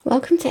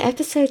Welcome to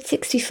episode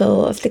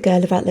 64 of the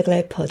Girl About the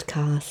Globe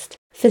podcast.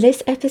 For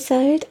this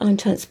episode, I'm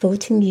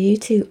transporting you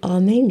to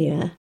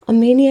Armenia.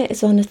 Armenia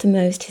is one of the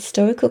most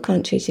historical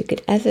countries you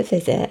could ever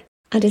visit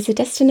and is a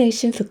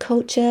destination for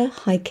culture,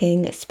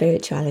 hiking,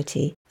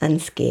 spirituality and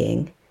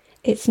skiing.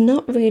 It's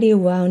not really a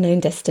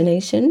well-known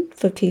destination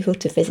for people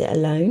to visit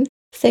alone,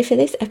 so for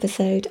this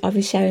episode I'll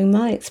be sharing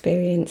my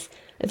experience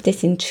of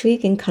this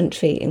intriguing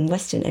country in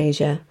Western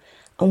Asia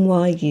and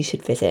why you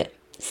should visit.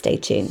 Stay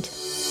tuned.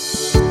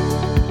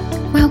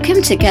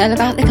 Welcome to Girl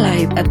About the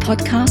Globe, a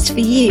podcast for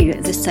you,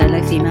 the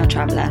solo female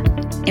traveller,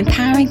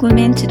 empowering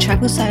women to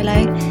travel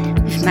solo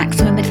with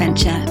maximum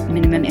adventure,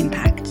 minimum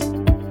impact.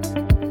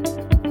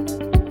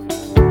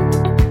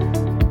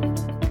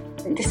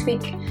 This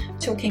week,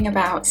 talking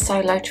about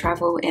solo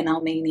travel in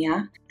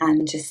Armenia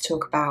and just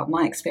talk about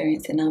my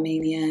experience in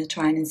Armenia,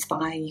 try and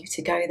inspire you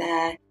to go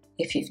there.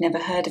 If you've never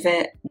heard of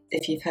it,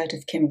 if you've heard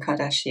of Kim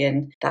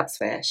Kardashian, that's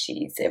where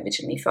she's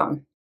originally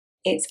from.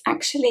 It's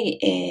actually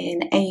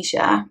in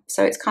Asia,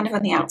 so it's kind of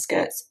on the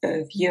outskirts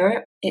of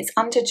Europe. It's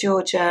under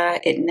Georgia,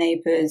 it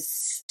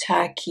neighbours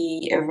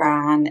Turkey,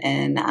 Iran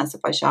and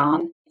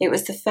Azerbaijan. It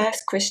was the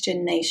first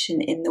Christian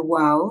nation in the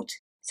world,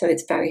 so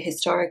it's very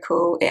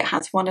historical. It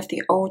has one of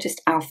the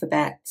oldest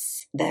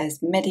alphabets. There's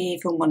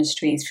medieval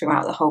monasteries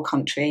throughout the whole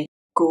country,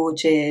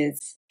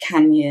 gorges,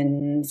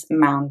 canyons,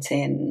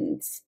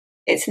 mountains.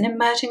 It's an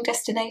emerging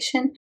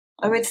destination.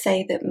 I would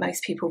say that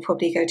most people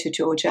probably go to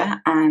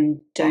Georgia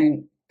and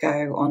don't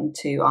go on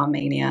to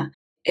Armenia.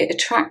 It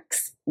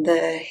attracts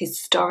the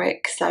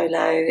historic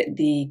solo,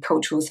 the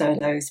cultural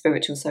solo,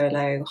 spiritual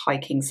solo,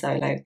 hiking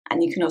solo,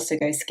 and you can also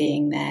go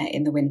skiing there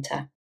in the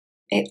winter.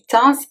 It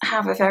does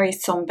have a very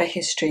sombre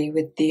history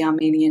with the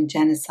Armenian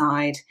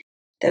genocide.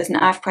 There was an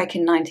earthquake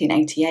in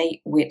 1988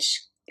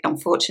 which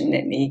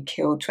unfortunately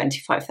killed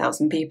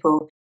 25,000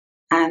 people.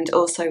 And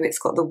also it's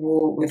got the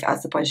war with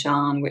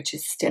Azerbaijan, which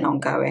is still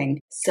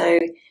ongoing. So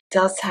it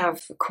does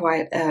have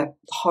quite a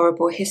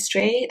horrible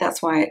history.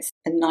 That's why it's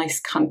a nice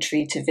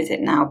country to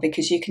visit now,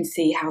 because you can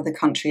see how the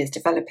country is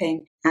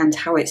developing and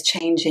how it's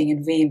changing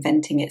and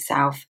reinventing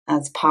itself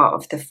as part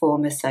of the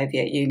former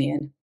Soviet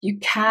Union. You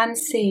can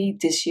see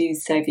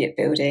disused Soviet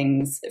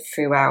buildings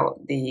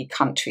throughout the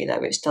country, though,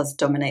 which does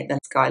dominate the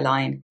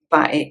skyline.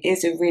 But it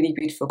is a really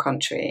beautiful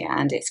country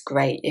and it's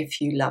great if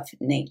you love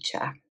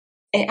nature.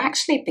 It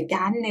actually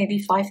began nearly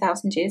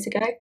 5,000 years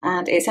ago,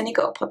 and it's only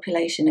got a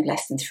population of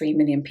less than 3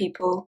 million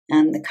people,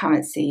 and the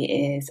currency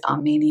is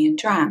Armenian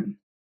dram.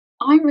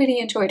 I really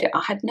enjoyed it.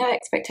 I had no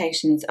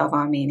expectations of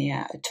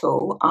Armenia at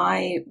all.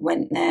 I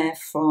went there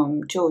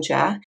from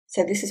Georgia,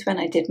 so this is when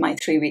I did my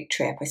 3-week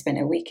trip. I spent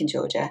a week in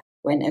Georgia,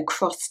 went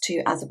across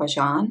to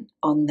Azerbaijan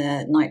on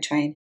the night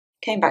train,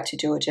 came back to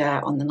Georgia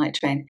on the night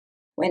train,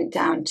 went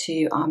down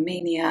to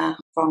Armenia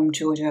from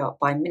Georgia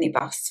by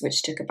minibus,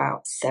 which took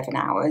about 7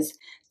 hours.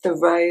 The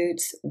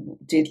roads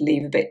did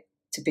leave a bit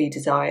to be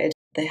desired.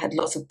 They had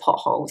lots of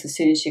potholes. As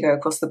soon as you go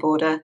across the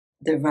border,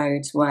 the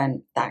roads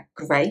weren't that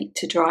great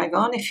to drive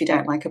on if you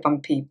don't like a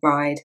bumpy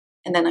ride.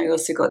 And then I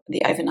also got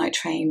the overnight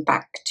train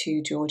back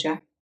to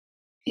Georgia.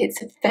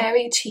 It's a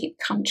very cheap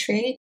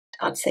country.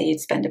 I'd say you'd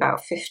spend about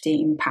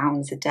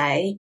 £15 a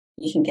day.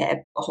 You can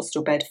get a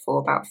hostel bed for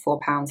about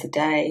 £4 a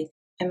day.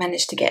 I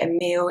managed to get a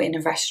meal in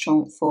a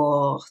restaurant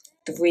for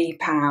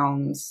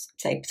 £3,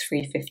 say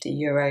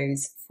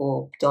 €3.50,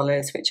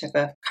 $4,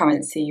 whichever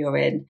currency you're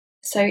in.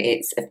 So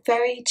it's a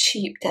very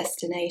cheap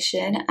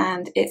destination,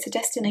 and it's a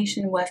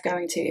destination worth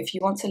going to if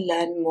you want to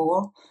learn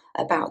more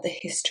about the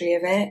history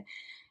of it.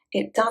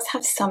 It does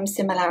have some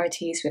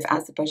similarities with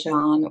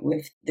Azerbaijan,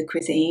 with the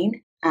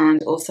cuisine,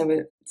 and also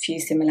a few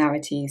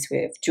similarities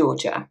with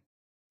Georgia.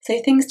 So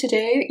things to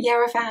do.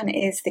 Yerevan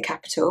is the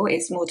capital.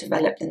 It's more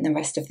developed than the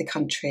rest of the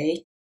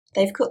country.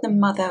 They've got the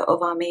Mother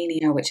of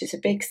Armenia, which is a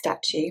big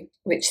statue,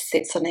 which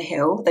sits on a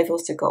hill. They've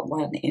also got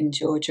one in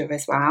Georgia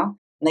as well.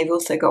 And they've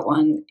also got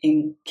one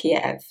in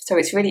Kiev. So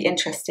it's really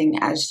interesting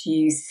as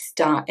you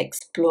start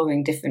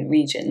exploring different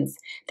regions,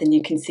 then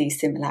you can see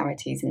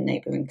similarities in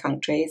neighbouring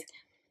countries.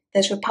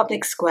 There's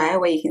Republic Square,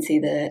 where you can see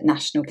the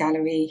National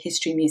Gallery,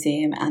 History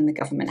Museum and the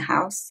Government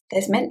House.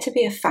 There's meant to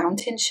be a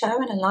fountain show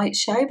and a light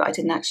show, but I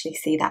didn't actually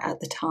see that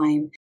at the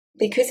time.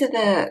 Because of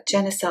the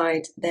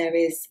genocide, there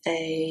is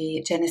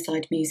a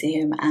genocide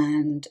museum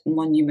and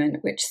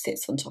monument which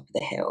sits on top of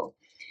the hill.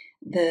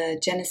 The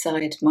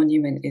genocide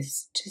monument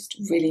is just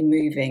really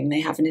moving.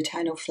 They have an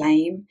eternal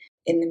flame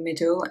in the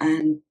middle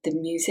and the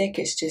music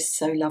is just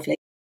so lovely.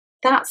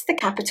 That's the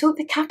capital.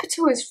 The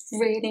capital is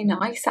really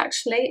nice,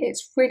 actually.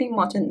 It's really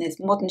modern. There's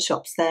modern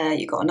shops there.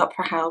 You've got an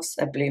opera house,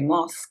 a blue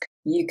mosque.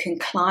 You can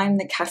climb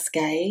the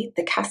cascade.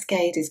 The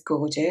cascade is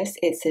gorgeous.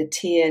 It's a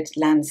tiered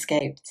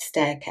landscaped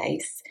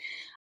staircase.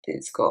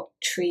 It's got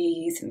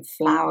trees and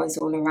flowers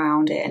all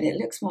around it, and it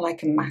looks more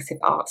like a massive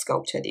art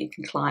sculpture that you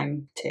can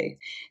climb to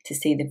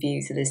see the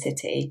views of the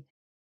city.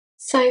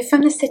 So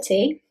from the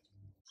city,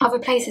 other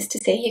places to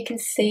see, you can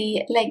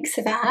see Lake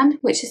Sevan,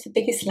 which is the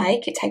biggest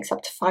lake. It takes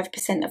up to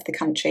 5% of the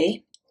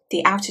country.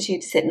 The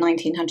altitude is at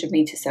 1,900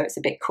 metres, so it's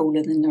a bit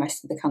cooler than the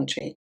rest of the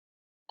country.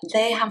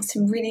 They have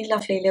some really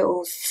lovely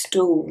little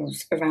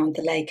stalls around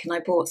the lake, and I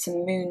bought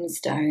some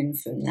moonstone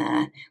from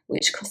there,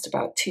 which cost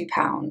about £2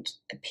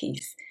 a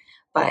piece.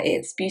 But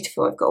it's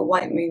beautiful. I've got a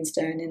white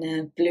moonstone and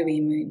a bluey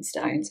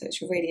moonstone, so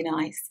it's really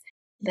nice.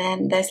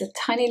 Then there's a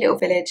tiny little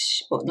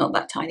village, well, not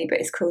that tiny, but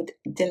it's called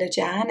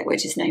Dilijan,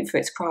 which is known for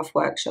its craft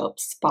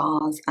workshops,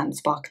 spas, and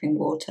sparkling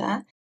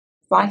water.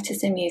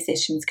 Writers and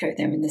musicians go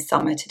there in the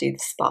summer to do the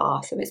spa,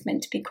 so it's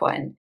meant to be quite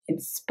an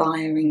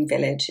inspiring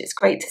village. It's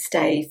great to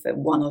stay for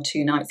 1 or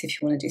 2 nights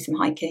if you want to do some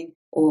hiking,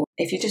 or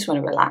if you just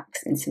want to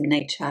relax in some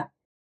nature.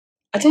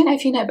 I don't know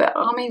if you know, but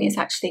Armenia's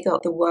actually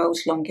got the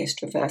world's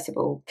longest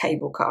reversible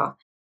cable car.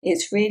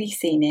 It's really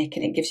scenic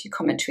and it gives you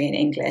commentary in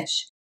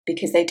English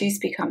because they do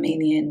speak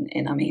Armenian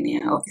in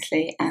Armenia,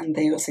 obviously, and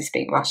they also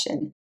speak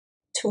Russian.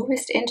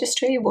 Tourist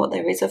industry, what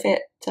there is of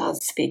it,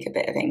 does speak a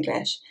bit of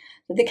English.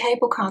 The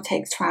cable car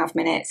takes 12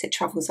 minutes. It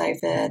travels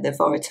over the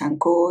Vorotan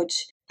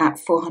Gorge at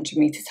 400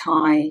 metres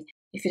high.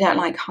 If you don't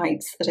like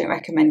heights, I don't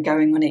recommend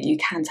going on it. You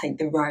can take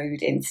the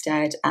road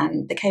instead.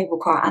 And the cable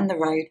car and the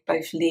road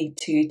both lead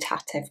to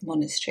Tatev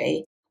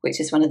Monastery, which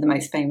is one of the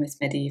most famous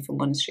medieval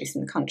monasteries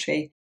in the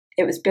country.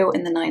 It was built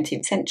in the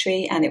 19th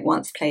century and it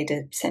once played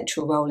a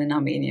central role in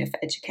Armenia for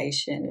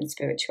education and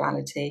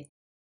spirituality.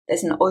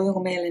 There's an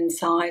oil mill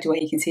inside where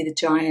you can see the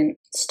giant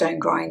stone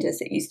grinders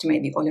that used to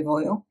make the olive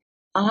oil.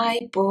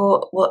 I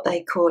bought what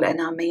they call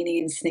an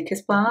Armenian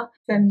Snickers bar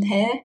from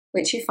here,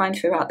 which you find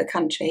throughout the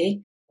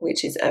country,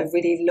 which is a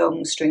really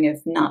long string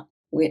of nuts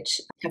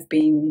which have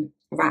been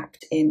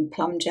wrapped in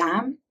plum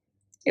jam.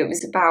 It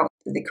was about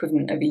the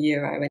equivalent of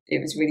 €1 and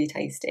it was really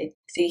tasty.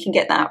 So you can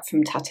get that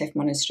from Tatev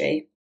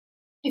Monastery.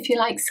 If you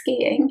like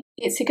skiing,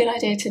 it's a good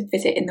idea to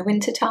visit in the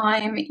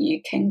wintertime.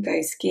 You can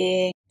go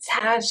skiing.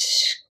 Taj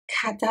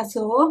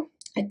Kadazor.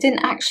 I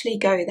didn't actually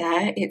go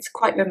there. It's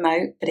quite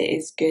remote, but it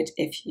is good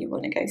if you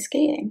want to go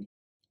skiing.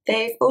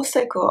 They've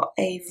also got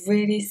a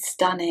really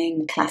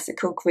stunning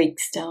classical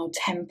Greek-style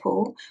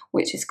temple,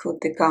 which is called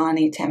the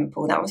Garni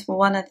Temple. That was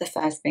one of the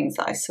first things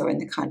that I saw in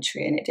the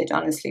country, and it did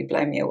honestly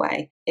blow me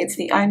away. It's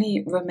the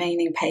only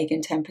remaining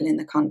pagan temple in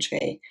the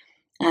country,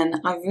 and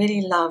I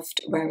really loved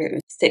where it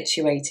was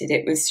situated.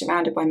 It was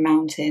surrounded by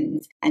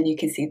mountains, and you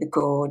can see the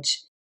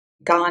gorge.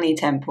 Garni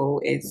Temple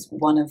is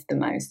one of the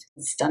most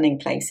stunning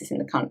places in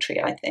the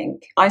country, I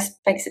think. I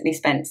basically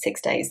spent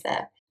 6 days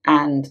there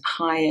and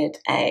hired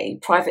a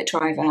private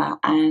driver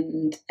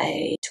and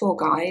a tour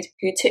guide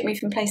who took me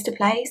from place to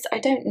place. I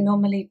don't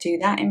normally do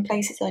that in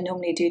places. I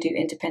normally do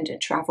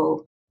independent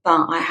travel,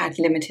 but I had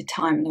limited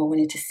time and I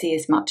wanted to see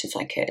as much as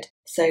I could.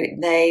 So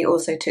they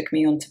also took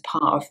me onto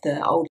part of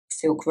the old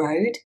Silk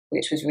Road,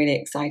 which was really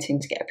exciting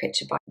to get a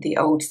picture by the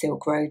old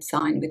Silk Road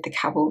sign with the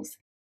camels.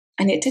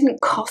 And it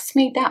didn't cost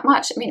me that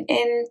much. I mean,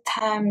 in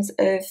terms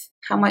of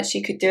how much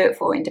you could do it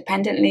for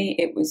independently,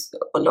 it was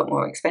a lot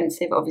more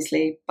expensive,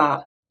 obviously,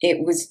 but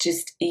it was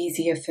just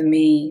easier for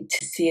me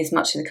to see as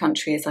much of the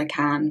country as I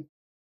can.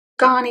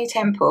 Garni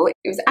Temple,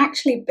 it was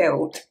actually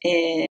built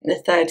in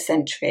the 3rd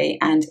century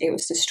and it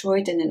was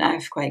destroyed in an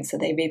earthquake, so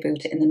they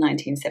rebuilt it in the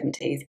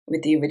 1970s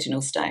with the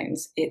original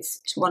stones. It's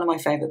one of my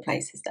favourite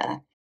places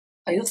there.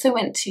 I also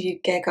went to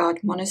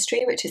Gegard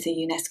Monastery, which is a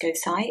UNESCO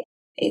site.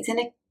 It's in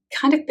a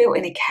kind of built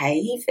in a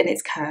cave and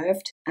it's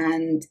curved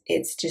and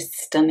it's just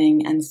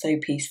stunning and so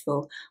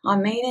peaceful.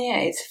 Armenia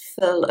is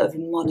full of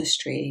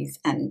monasteries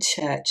and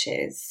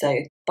churches, so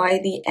by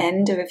the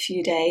end of a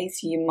few days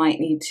you might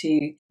need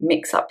to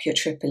mix up your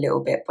trip a little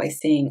bit by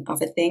seeing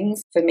other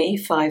things. For me,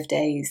 5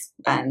 days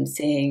and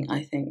seeing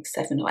I think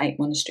 7 or 8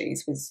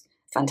 monasteries was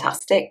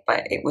fantastic,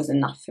 but it was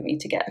enough for me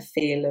to get a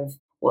feel of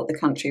what the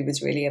country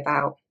was really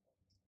about.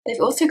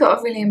 They've also got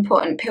a really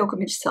important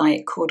pilgrimage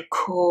site called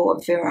Khor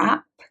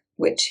Virap,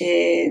 which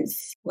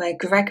is where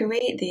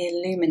Gregory the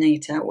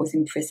Illuminator was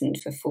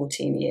imprisoned for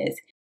 14 years.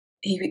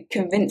 He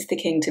convinced the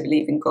king to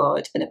believe in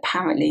God, and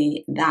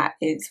apparently that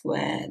is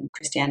where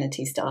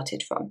Christianity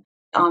started from.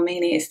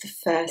 Armenia is the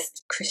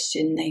first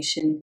Christian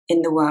nation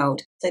in the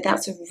world, so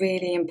that's a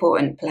really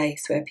important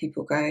place where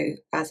people go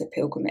as a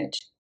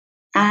pilgrimage.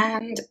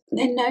 And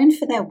they're known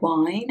for their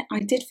wine. I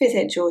did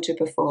visit Georgia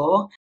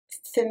before.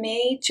 For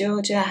me,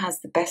 Georgia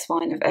has the best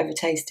wine I've ever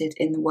tasted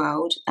in the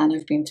world, and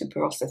I've been to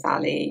Barossa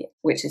Valley,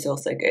 which is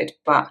also good,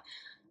 but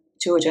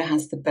Georgia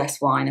has the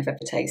best wine I've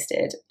ever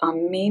tasted.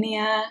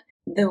 Armenia,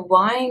 the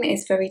wine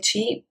is very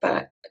cheap,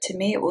 but to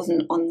me it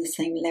wasn't on the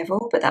same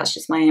level, but that's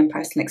just my own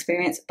personal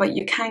experience. But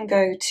you can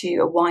go to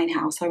a wine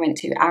house. I went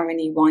to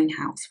Arani Wine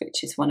House,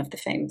 which is one of the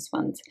famous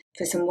ones,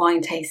 for some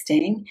wine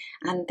tasting,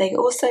 and they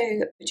also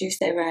produce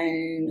their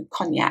own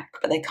cognac,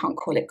 but they can't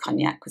call it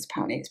cognac because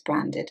apparently it's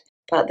branded.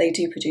 But they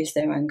do produce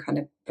their own kind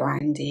of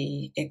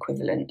brandy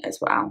equivalent as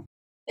well.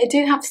 They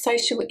do have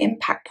social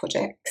impact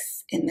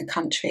projects in the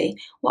country.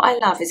 What I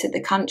love is that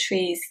the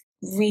country's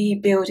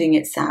rebuilding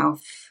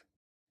itself,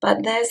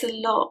 but there's a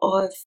lot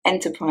of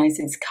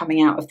enterprises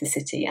coming out of the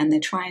city and they're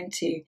trying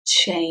to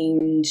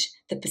change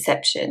the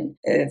perception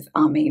of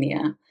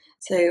Armenia.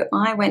 So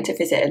I went to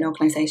visit an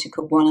organisation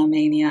called One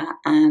Armenia,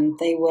 and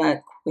they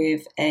work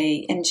with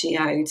a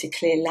NGO to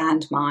clear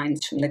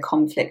landmines from the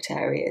conflict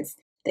areas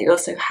They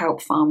also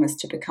help farmers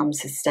to become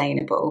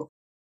sustainable.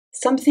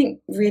 Something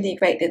really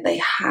great that they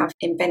have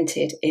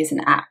invented is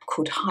an app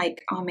called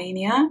Hike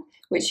Armenia,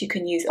 which you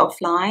can use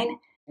offline,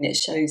 and it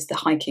shows the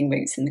hiking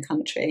routes in the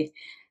country.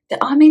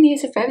 Armenia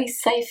is a very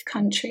safe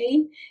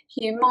country.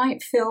 You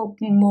might feel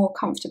more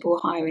comfortable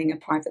hiring a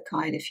private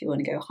guide if you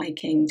want to go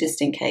hiking,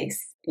 just in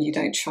case you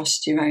don't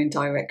trust your own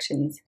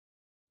directions.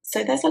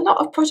 So there's a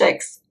lot of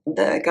projects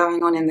that are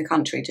going on in the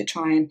country to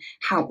try and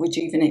help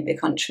rejuvenate the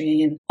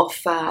country and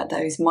offer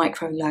those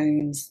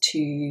microloans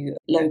to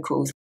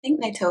locals. I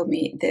think they told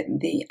me that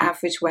the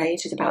average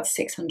wage is about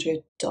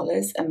 $600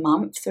 a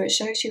month, so it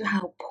shows you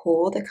how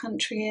poor the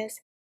country is.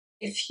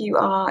 If you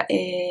are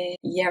in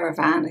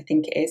Yerevan, I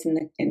think it is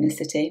in the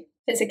city,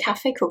 there's a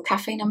cafe called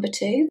Cafe Number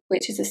 2,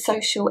 which is a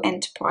social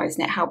enterprise,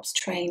 and it helps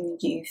train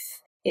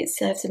youth. It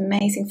serves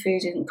amazing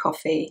food and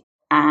coffee,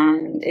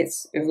 and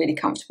it's a really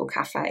comfortable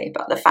cafe,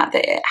 but the fact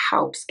that it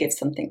helps give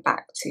something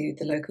back to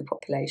the local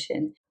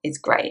population is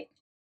great.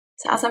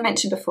 So as I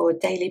mentioned before,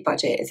 daily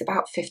budget is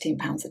about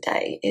 £15 a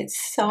day. It's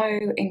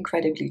so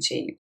incredibly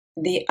cheap.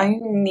 The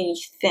only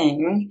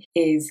thing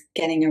is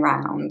getting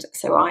around.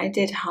 So I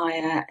did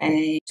hire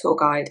a tour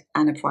guide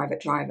and a private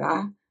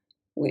driver,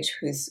 which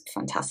was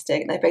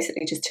fantastic. They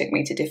basically just took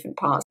me to different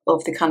parts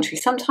of the country.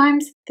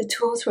 Sometimes the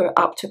tours were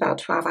up to about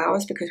 12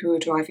 hours because we were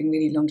driving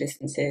really long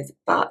distances,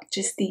 but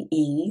just the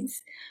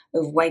ease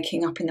of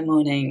waking up in the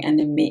morning and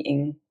then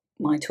meeting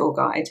my tour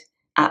guide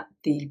at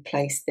the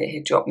place that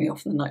had dropped me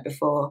off the night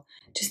before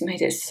just made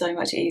it so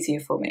much easier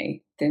for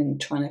me than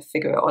trying to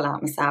figure it all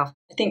out myself.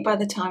 I think by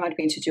the time I'd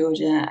been to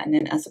Georgia and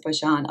then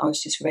Azerbaijan, I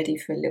was just ready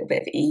for a little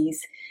bit of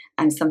ease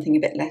and something a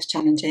bit less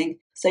challenging.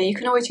 So you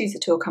can always use a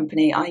tour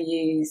company. I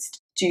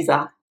used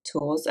Juva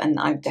Tours, and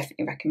I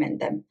definitely recommend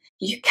them.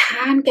 You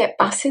can get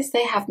buses.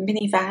 They have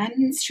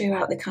minivans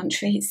throughout the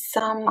country.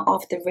 Some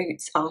of the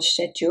routes are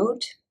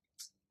scheduled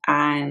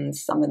and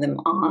some of them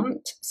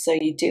aren't. So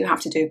you do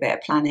have to do a bit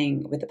of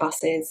planning with the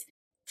buses.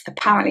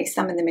 Apparently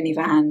some of the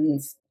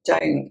minivans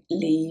don't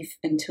leave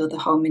until the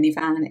whole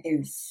minivan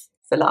is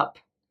full up.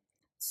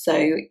 So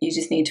you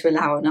just need to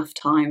allow enough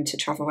time to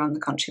travel around the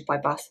country by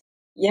bus.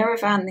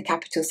 Yerevan, the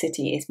capital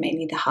city, is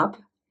mainly the hub.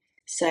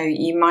 So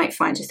you might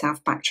find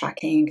yourself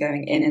backtracking and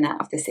going in and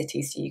out of the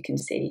city so you can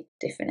see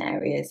different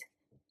areas.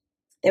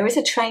 There is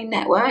a train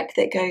network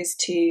that goes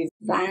to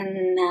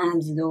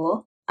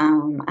Vanadzor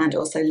and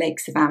also Lake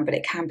Sevan, but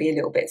it can be a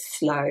little bit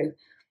slow.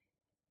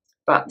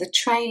 But the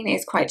train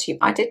is quite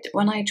cheap.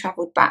 When I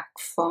travelled back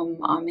from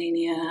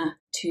Armenia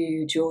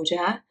to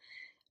Georgia,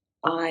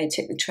 I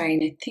took the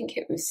train, I think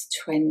it was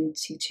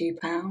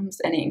 £22,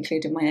 and it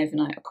included my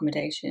overnight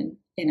accommodation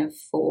in a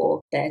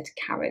 4-bed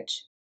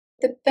carriage.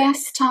 The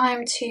best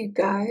time to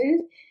go,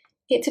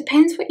 it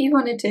depends what you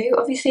want to do.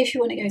 Obviously, if you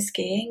want to go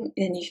skiing,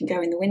 then you can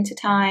go in the winter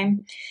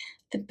time.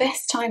 The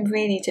best time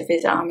really to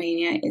visit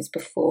Armenia is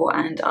before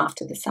and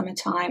after the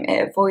summertime.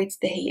 It avoids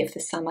the heat of the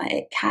summer.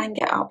 It can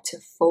get up to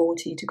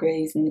 40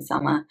 degrees in the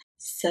summer.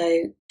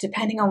 So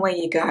depending on where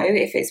you go,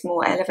 if it's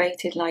more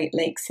elevated like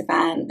Lake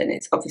Sevan, then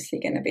it's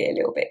obviously going to be a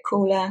little bit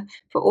cooler.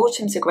 But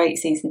autumn's a great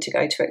season to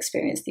go to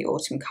experience the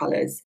autumn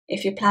colours.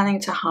 If you're planning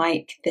to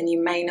hike, then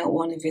you may not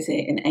want to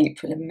visit in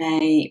April and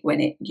May when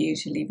it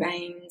usually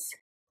rains.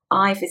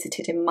 I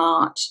visited in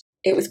March.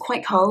 It was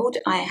quite cold.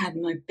 I had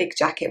my big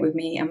jacket with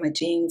me and my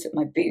jeans and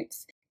my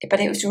boots, but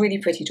it was really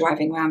pretty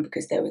driving around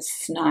because there was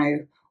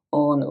snow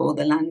on all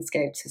the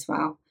landscapes as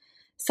well.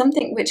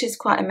 Something which is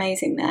quite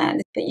amazing there,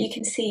 that you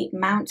can see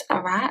Mount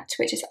Arat,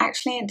 which is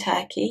actually in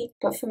Turkey,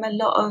 but from a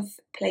lot of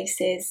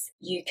places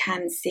you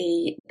can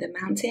see the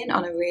mountain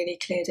on a really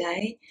clear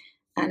day,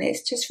 and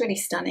it's just really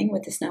stunning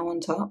with the snow on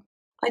top.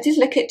 I did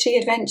look at G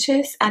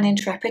Adventures and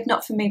Intrepid,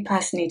 not for me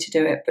personally to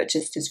do it, but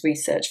just as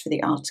research for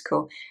the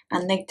article.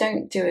 And they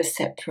don't do a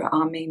separate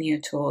Armenia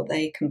tour.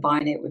 They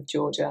combine it with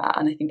Georgia,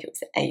 and I think it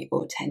was 8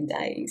 or 10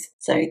 days.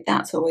 So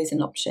that's always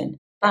an option.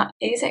 But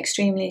it is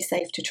extremely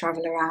safe to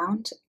travel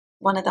around.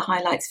 One of the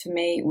highlights for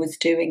me was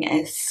doing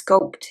a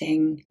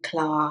sculpting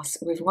class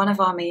with one of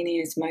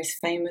Armenia's most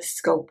famous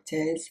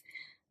sculptors.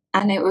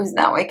 And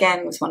that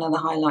again was one of the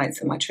highlights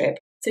of my trip.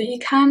 So you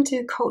can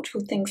do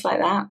cultural things like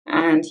that.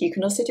 And you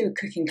can also do a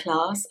cooking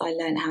class. I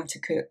learned how to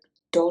cook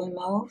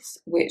dolmos,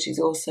 which is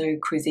also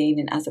cuisine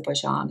in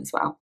Azerbaijan as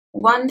well.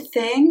 One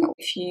thing,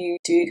 if you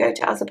do go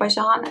to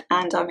Azerbaijan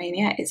and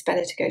Armenia, it's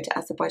better to go to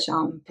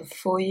Azerbaijan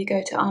before you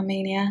go to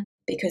Armenia,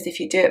 because if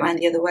you do it around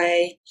the other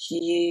way,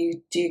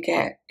 you do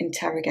get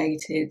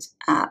interrogated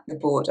at the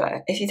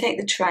border. If you take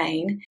the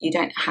train, you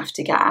don't have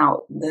to get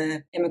out.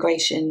 The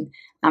immigration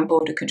and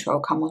border control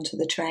come onto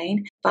the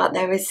train, but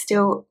there is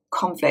still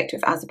conflict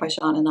with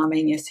Azerbaijan and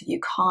Armenia, so you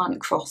can't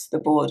cross the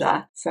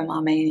border from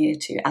Armenia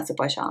to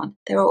Azerbaijan.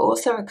 There are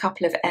also a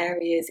couple of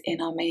areas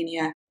in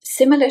Armenia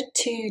similar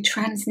to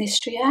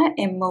Transnistria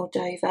in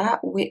Moldova,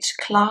 which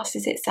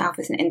classes itself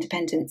as an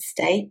independent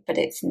state, but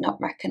it's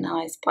not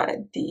recognised by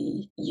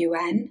the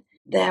UN.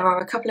 There are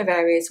a couple of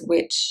areas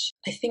which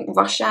I think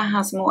Russia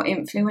has more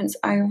influence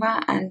over,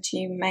 and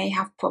you may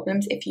have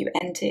problems if you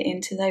enter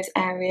into those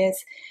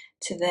areas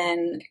to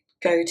then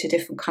go to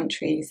different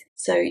countries.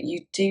 So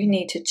you do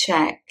need to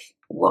check.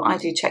 What I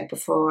do check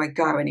before I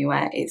go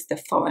anywhere is the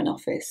Foreign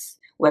Office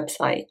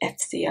website,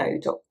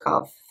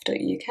 fco.gov.uk,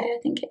 I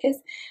think it is,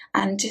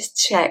 and just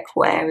check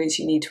what areas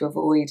you need to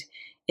avoid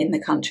in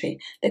the country.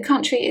 The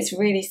country is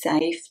really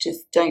safe,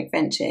 just don't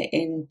venture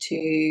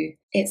into,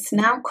 it's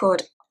now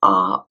called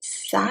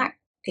Artsakh.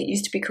 It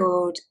used to be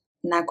called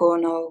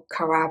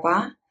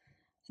Nagorno-Karabakh.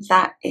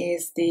 That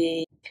is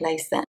the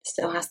place that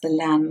still has the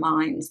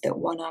landmines that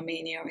One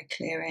Armenia are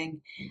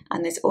clearing.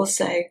 And there's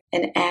also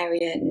an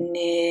area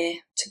near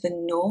to the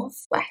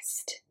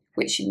northwest,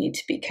 which you need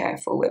to be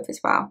careful with as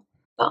well.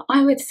 But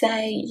I would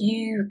say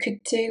you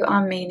could do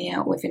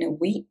Armenia within a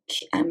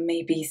week and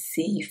maybe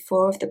see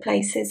 4 of the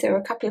places. There are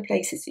a couple of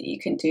places that you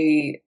can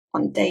do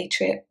on day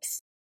trips.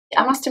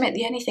 I must admit,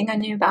 the only thing I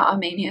knew about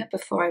Armenia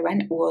before I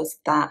went was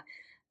that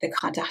the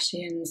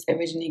Kardashians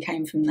originally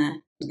came from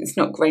there. It's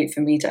not great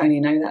for me to only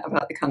know that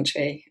about the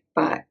country,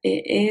 but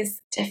it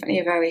is definitely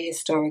a very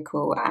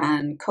historical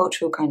and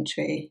cultural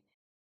country.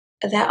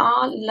 There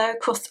are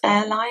low-cost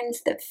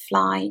airlines that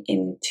fly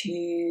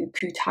into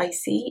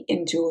Kutaisi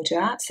in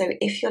Georgia. So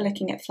if you're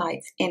looking at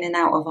flights in and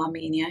out of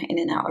Armenia, in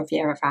and out of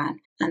Yerevan,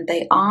 and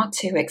they are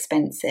too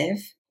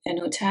expensive, an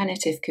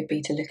alternative could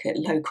be to look at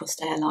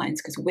low-cost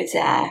airlines, because Wizz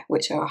Air,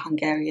 which are a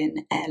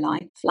Hungarian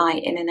airline, fly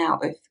in and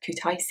out of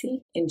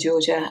Kutaisi in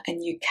Georgia,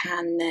 and you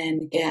can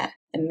then get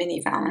a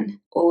minivan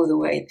all the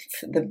way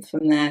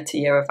from there to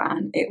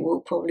Yerevan. It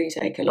will probably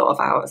take a lot of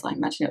hours. I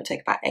imagine it will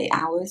take about 8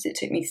 hours. It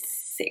took me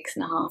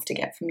 6.5 to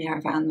get from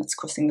Yerevan, that's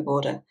crossing the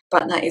border.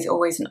 But that is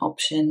always an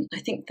option. I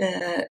think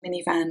the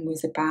minivan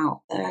was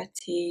about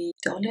 $30.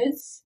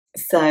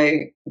 So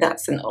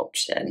that's an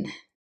option.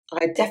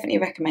 I definitely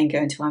recommend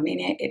going to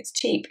Armenia. It's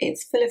cheap,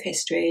 it's full of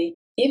history.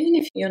 Even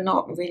if you're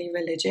not really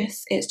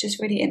religious, it's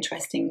just really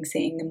interesting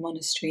seeing the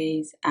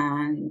monasteries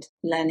and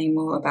learning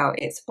more about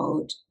its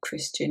old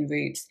Christian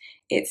roots.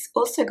 It's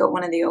also got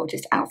one of the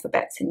oldest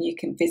alphabets, and you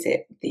can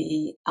visit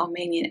the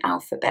Armenian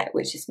alphabet,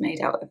 which is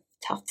made out of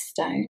tough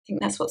stone. I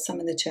think that's what some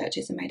of the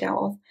churches are made out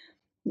of.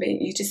 But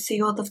you just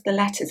see all of the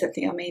letters of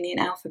the Armenian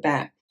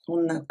alphabet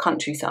on the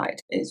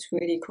countryside. It's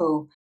really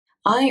cool.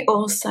 I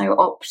also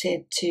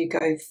opted to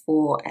go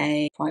for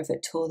a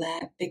private tour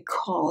there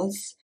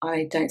because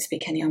I don't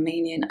speak any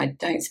Armenian, I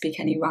don't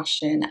speak any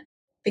Russian.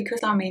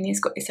 Because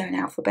Armenia's got its own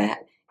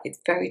alphabet, it's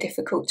very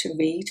difficult to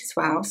read as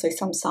well. So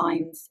some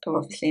signs are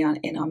obviously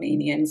in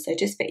Armenian. So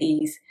just for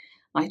ease,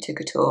 I took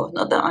a tour.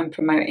 Not that I'm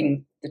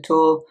promoting the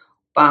tour,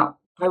 but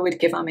I would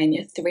give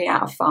Armenia 3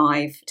 out of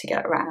 5 to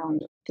get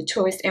around. The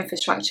tourist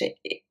infrastructure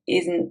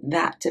isn't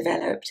that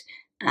developed,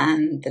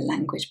 and the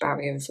language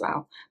barrier as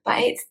well. But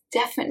it's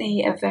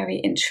definitely a very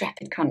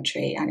intrepid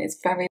country, and it's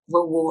very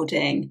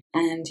rewarding,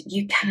 and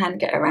you can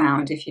get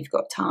around if you've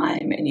got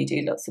time and you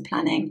do lots of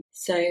planning.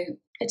 So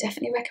I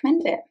definitely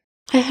recommend it.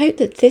 I hope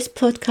that this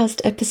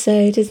podcast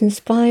episode has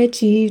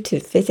inspired you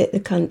to visit the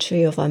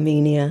country of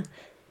Armenia.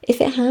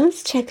 If it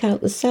has, check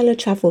out the Solo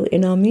Travel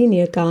in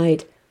Armenia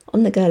guide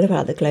on the Girl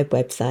About the Globe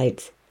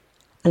website.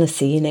 And I'll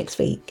see you next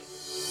week.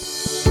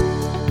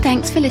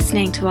 Thanks for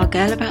listening to our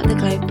Girl About the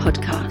Globe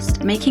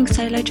podcast, making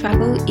solo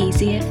travel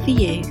easier for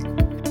you.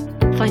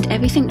 Find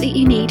everything that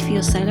you need for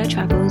your solo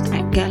travels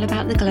at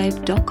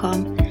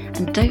girlabouttheglobe.com,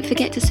 and don't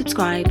forget to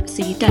subscribe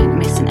so you don't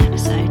miss an episode.